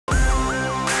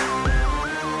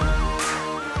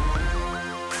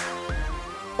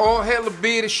All hail the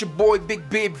beard, it's your boy Big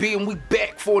Beard B, and we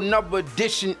back for another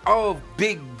edition of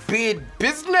Big Beard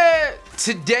Business.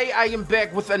 Today I am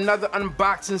back with another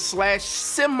unboxing slash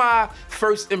semi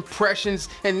first impressions,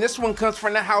 and this one comes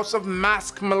from the house of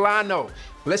Masque Milano.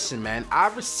 Listen, man, I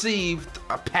received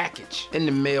a package in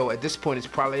the mail. At this point, it's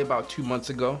probably about 2 months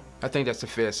ago. I think that's a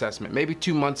fair assessment. Maybe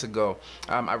 2 months ago,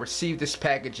 I received this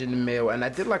package in the mail, and I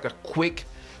did like a quick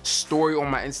story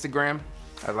on my Instagram.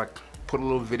 I like put a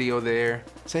little video there.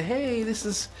 Say, hey, this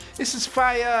is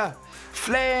fire,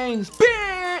 flames,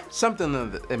 bam! Something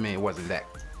of the, I mean, it wasn't that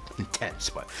intense,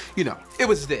 but you know, it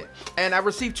was there. And I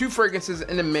received 2 fragrances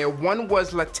in the mail. One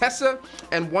was La Tessa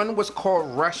and one was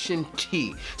called Russian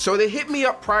Tea. So they hit me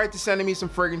up prior to sending me some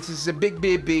fragrances. It's a Big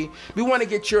Beard B. We want to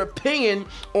get your opinion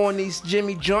on these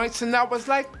Jimmy joints, and I was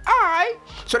like, all right.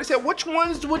 So they said, which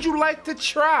ones would you like to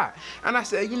try? And I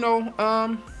said, you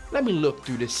know, let me look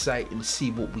through this site and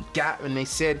see what we got. And they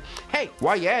said, hey,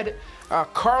 while you're at it,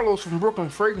 Carlos from Brooklyn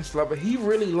Fragrance Lover, he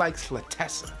really likes La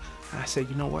Tessa. And I said,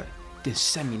 you know what? Then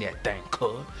send me that thing,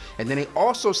 cuz. And then they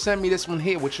also sent me this one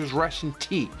here, which is Russian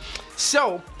Tea.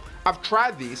 So I've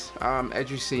tried these. As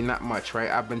you see, not much,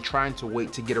 right? I've been trying to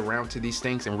wait to get around to these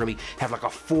things and really have like a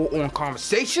full-on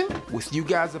conversation with you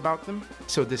guys about them.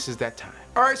 So this is that time.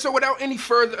 All right, so without any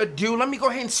further ado, let me go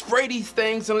ahead and spray these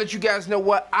things and let you guys know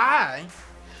what I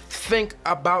think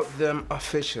about them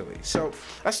officially. So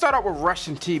let's start out with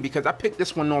Russian Tea because I picked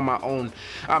this one on my own.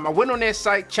 I went on their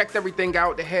site, checked everything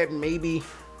out. They had maybe,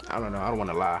 I don't know, I don't want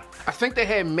to lie. I think they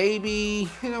had maybe,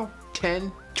 you know,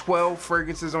 10, 12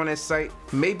 fragrances on their site.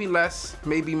 Maybe less,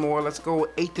 maybe more. Let's go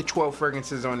 8 to 12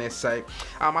 fragrances on their site.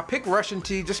 I picked Russian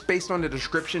Tea just based on the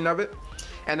description of it.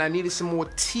 And I needed some more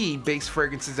tea-based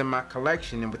fragrances in my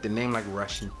collection. And with the name like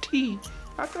Russian Tea,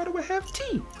 I thought it would have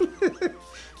tea.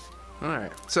 All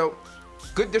right, so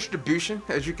good distribution,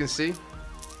 as you can see.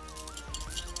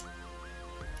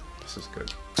 This is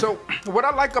good. So what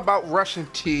I like about Russian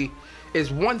Tea is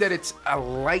one, that it's a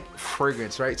light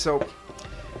fragrance, right? So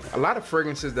a lot of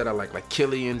fragrances that are like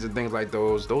Killian's and things like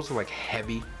those are like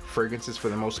heavy fragrances for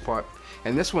the most part.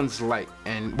 And this one's light.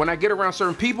 And when I get around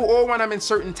certain people or when I'm in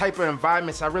certain type of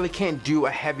environments, I really can't do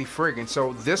a heavy fragrance.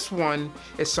 So this one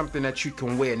is something that you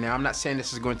can wear. Now, I'm not saying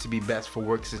this is going to be best for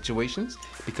work situations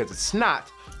because it's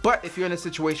not. But if you're in a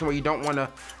situation where you don't want to,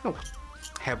 you know,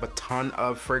 have a ton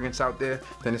of fragrance out there,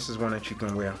 then this is one that you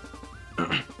can wear.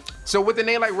 So with a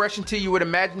name like Russian Tea, you would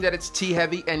imagine that it's tea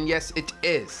heavy, and yes, it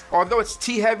is. Although it's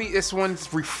tea heavy, this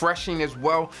one's refreshing as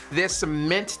well. There's some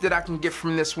mint that I can get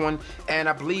from this one, and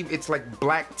I believe it's like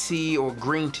black tea or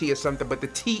green tea or something, but the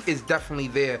tea is definitely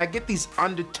there. I get these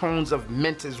undertones of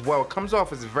mint as well. It comes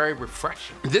off as very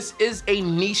refreshing. This is a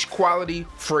niche quality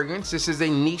fragrance. This is a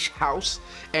niche house,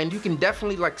 and you can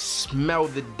definitely like smell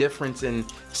the difference in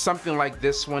something like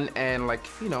this one and like,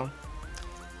 you know,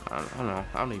 I don't know.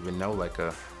 I don't even know like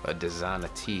a designer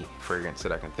tea fragrance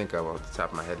that I can think of off the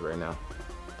top of my head right now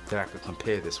that I could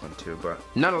compare this one to, but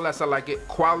nonetheless, I like it.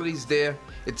 Quality's there.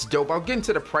 It's dope. I'll get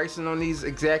into the pricing on these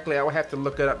exactly. I will have to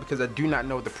look it up because I do not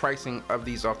know the pricing of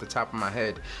these off the top of my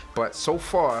head, but so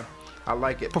far, I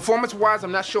like it. Performance-wise,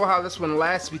 I'm not sure how this one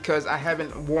lasts because I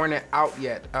haven't worn it out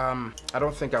yet. I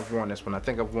don't think I've worn this one. I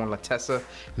think I've worn La Tessa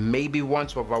maybe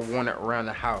once, or if I've worn it around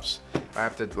the house. I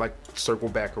have to like circle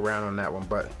back around on that one.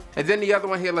 But and then the other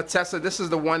one here, La Tessa, this is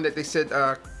the one that they said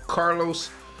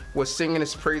Carlos was singing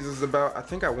his praises about. I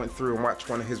think I went through and watched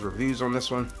one of his reviews on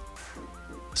this one.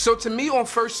 So to me, on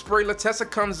first spray, La Tessa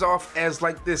comes off as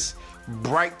like this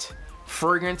bright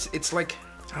fragrance. It's like,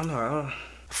 I don't know,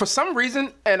 for some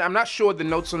reason, and I'm not sure the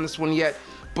notes on this one yet,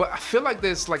 but I feel like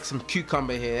there's like some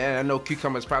cucumber here, and I know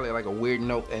cucumber is probably like a weird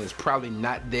note and it's probably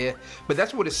not there, but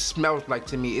that's what it smells like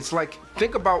to me. It's like,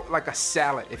 think about like a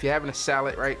salad. If you're having a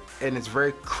salad, right, and it's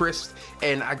very crisp,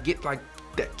 and I get like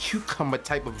that cucumber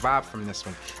type of vibe from this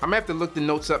one. I'm gonna have to look the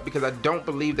notes up because I don't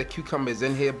believe that cucumber is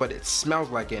in here, but it smells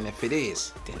like it, and if it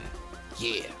is, then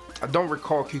yeah. I don't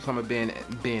recall cucumber being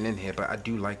in here, but I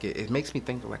do like it. It makes me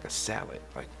think of like a salad,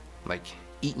 like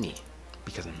eat me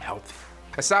because I'm healthy.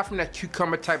 Aside from that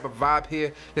cucumber type of vibe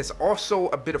here, there's also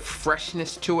a bit of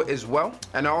freshness to it as well.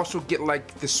 And I also get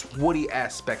like this woody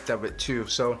aspect of it too.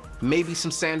 So maybe some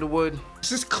sandalwood.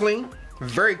 This is clean,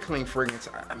 very clean fragrance.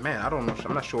 Man, I don't know,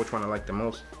 I'm not sure which one I like the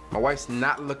most. My wife's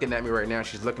not looking at me right now.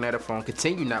 She's looking at her phone.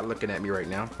 Continue not looking at me right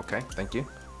now. Okay, thank you.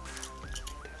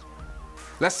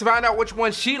 Let's find out which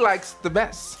one she likes the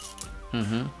best.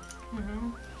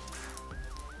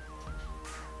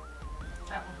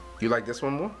 You like this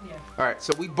one more? Yeah. All right,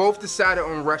 so we both decided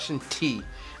on Russian Tea.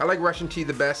 I like Russian Tea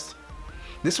the best.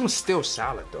 This one's still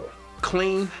solid though.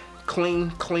 Clean, clean,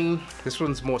 clean. This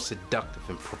one's more seductive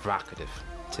and provocative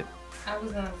to I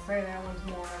was gonna say that one's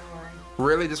more alluring.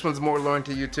 Really? This one's more alluring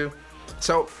to you too?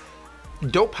 So,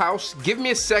 dope house. Give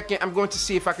me a second. I'm going to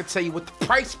see if I can tell you what the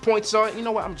price points are. You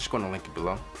know what? I'm just going to link it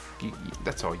below.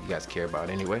 That's all you guys care about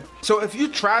anyway. So if you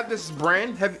tried this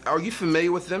brand, are you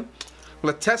familiar with them?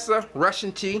 Latessa,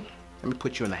 Russian tea. Let me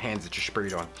put you in the hands that you're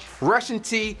sprayed on. Russian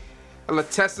tea,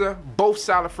 Latessa, both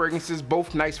solid fragrances,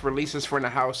 both nice releases for in the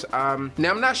house.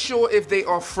 Now I'm not sure if they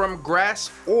are from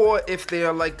Grasse or if they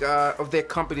are like, if their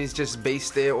company's just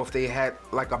based there, or if they had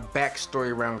like a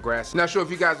backstory around Grasse. Not sure if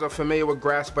you guys are familiar with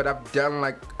Grasse, but I've done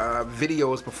like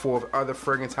videos before of other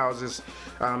fragrance houses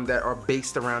that are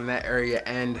based around that area,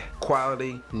 and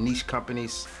quality niche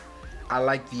companies. I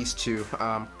like these two.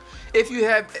 If you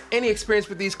have any experience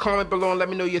with these, comment below and let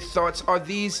me know your thoughts. Are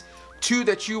these two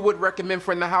that you would recommend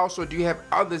for in the house, or do you have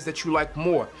others that you like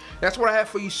more? That's what I have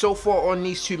for you so far on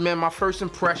these two, man. My first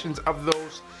impressions of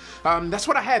those. That's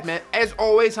what I have, man. As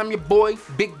always, I'm your boy,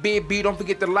 Big Beard B. Don't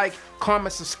forget to like,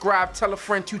 comment, subscribe, tell a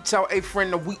friend to tell a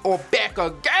friend that we are back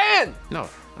again. No,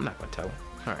 I'm not gonna tell him.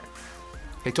 All right.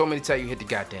 They told me to tell you, hit the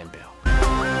goddamn bell.